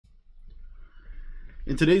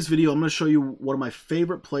In today's video, I'm going to show you one of my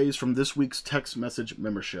favorite plays from this week's text message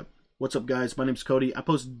membership. What's up, guys? My name's Cody. I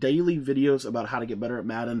post daily videos about how to get better at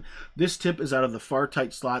Madden. This tip is out of the far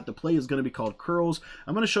tight slot. The play is going to be called curls.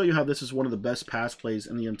 I'm going to show you how this is one of the best pass plays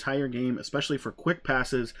in the entire game, especially for quick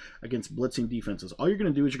passes against blitzing defenses. All you're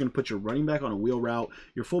going to do is you're going to put your running back on a wheel route,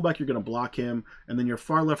 your fullback, you're going to block him, and then your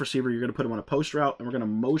far left receiver, you're going to put him on a post route, and we're going to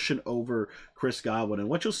motion over Chris Godwin. And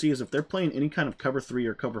what you'll see is if they're playing any kind of cover 3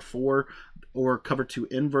 or cover 4 or cover 2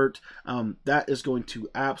 invert, that is going to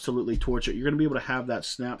absolutely torch it. You're going to be able to have that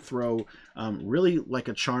snap throw really like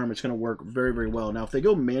a charm. It's going to work very, very well. Now, if they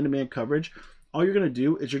go man-to-man coverage, all you're going to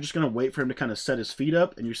do is you're just going to wait for him to kind of set his feet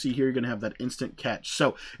up, and you see here you're going to have that instant catch.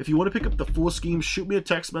 So if you want to pick up the full scheme, shoot me a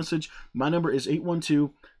text message. My number is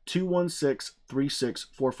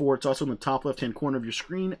 812-216-3644. It's also in the top left-hand corner of your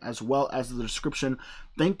screen as well as the description.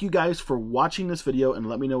 Thank you guys for watching this video, and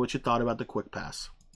let me know what you thought about the quick pass.